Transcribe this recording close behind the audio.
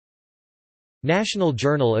National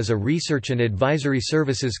Journal is a research and advisory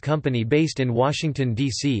services company based in Washington,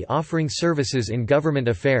 D.C. offering services in government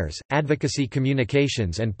affairs, advocacy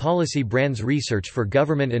communications and policy brands research for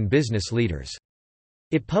government and business leaders.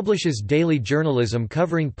 It publishes daily journalism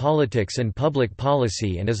covering politics and public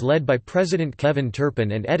policy and is led by President Kevin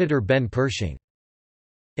Turpin and editor Ben Pershing.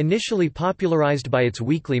 Initially popularized by its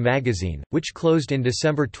weekly magazine, which closed in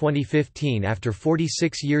December 2015 after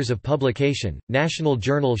 46 years of publication, National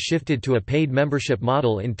Journal shifted to a paid membership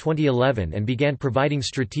model in 2011 and began providing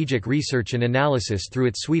strategic research and analysis through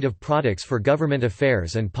its suite of products for government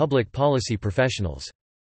affairs and public policy professionals.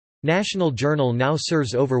 National Journal now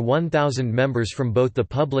serves over 1,000 members from both the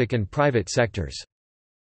public and private sectors.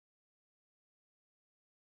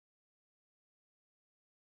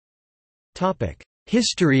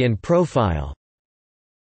 History and profile.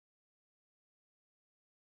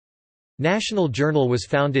 National Journal was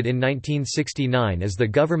founded in 1969 as the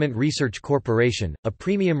Government Research Corporation, a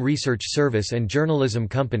premium research service and journalism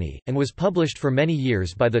company, and was published for many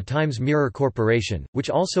years by the Times-Mirror Corporation, which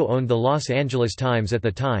also owned the Los Angeles Times at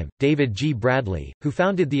the time. David G. Bradley, who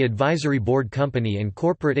founded the Advisory Board Company and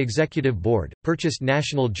Corporate Executive Board, purchased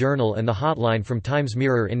National Journal and the Hotline from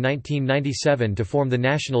Times-Mirror in 1997 to form the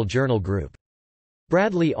National Journal Group.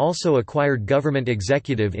 Bradley also acquired Government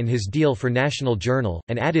Executive in his deal for National Journal,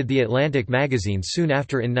 and added The Atlantic magazine soon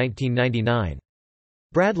after in 1999.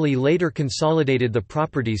 Bradley later consolidated the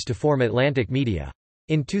properties to form Atlantic Media.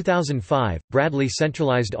 In 2005, Bradley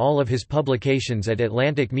centralized all of his publications at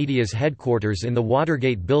Atlantic Media's headquarters in the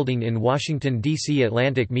Watergate Building in Washington, D.C.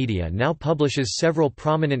 Atlantic Media now publishes several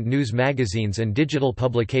prominent news magazines and digital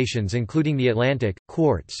publications including The Atlantic,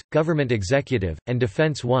 Quartz, Government Executive, and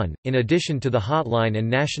Defense One, in addition to The Hotline and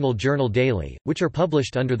National Journal Daily, which are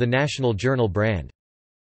published under the National Journal brand.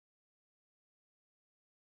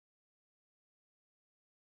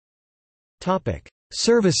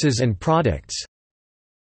 Services and products.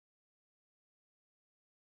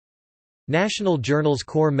 National Journal's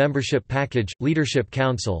core membership package, Leadership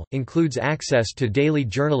Council, includes access to daily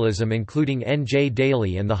journalism including NJ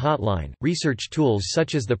Daily and The Hotline, research tools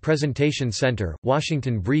such as the Presentation Center,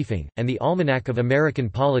 Washington Briefing, and the Almanac of American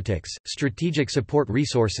Politics, strategic support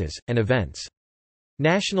resources, and events.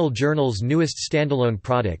 National Journal's newest standalone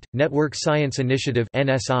product, Network Science Initiative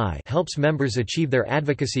 (NSI), helps members achieve their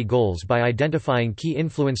advocacy goals by identifying key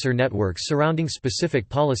influencer networks surrounding specific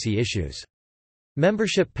policy issues.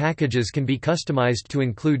 Membership packages can be customized to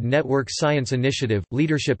include Network Science Initiative,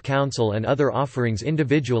 Leadership Council and other offerings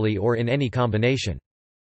individually or in any combination.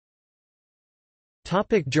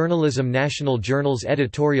 Journalism. National Journal's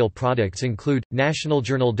editorial products include,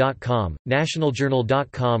 nationaljournal.com.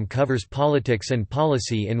 Nationaljournal.com covers politics and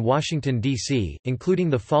policy in Washington, D.C., including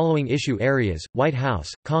the following issue areas: White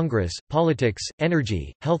House, Congress, politics,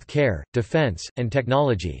 energy, health care, defense, and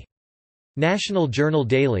technology. National Journal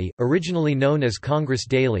Daily, originally known as Congress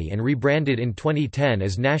Daily and rebranded in 2010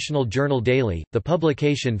 as National Journal Daily, the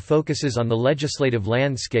publication focuses on the legislative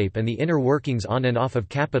landscape and the inner workings on and off of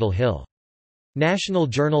Capitol Hill. National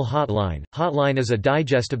Journal Hotline. Hotline is a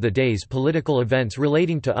digest of the day's political events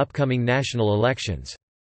relating to upcoming national elections.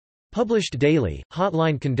 Published daily,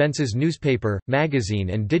 Hotline condenses newspaper,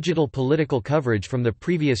 magazine and digital political coverage from the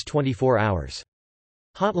previous 24 hours.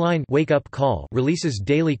 Hotline Wake Up Call releases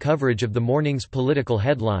daily coverage of the morning's political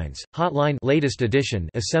headlines. Hotline Latest Edition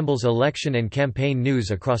assembles election and campaign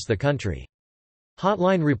news across the country.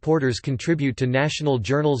 Hotline reporters contribute to National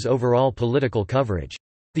Journal's overall political coverage.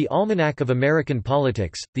 The Almanac of American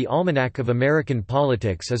Politics. The Almanac of American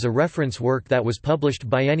Politics is a reference work that was published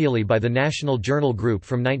biennially by the National Journal Group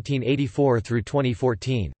from 1984 through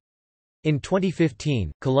 2014. In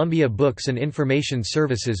 2015, Columbia Books and Information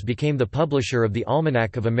Services became the publisher of the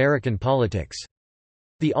Almanac of American Politics.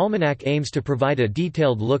 The Almanac aims to provide a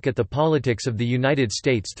detailed look at the politics of the United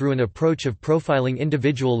States through an approach of profiling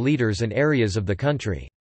individual leaders and areas of the country.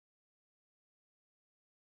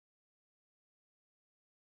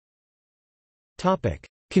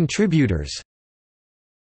 Contributors.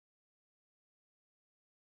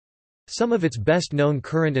 Some of its best-known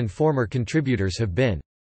current and former contributors have been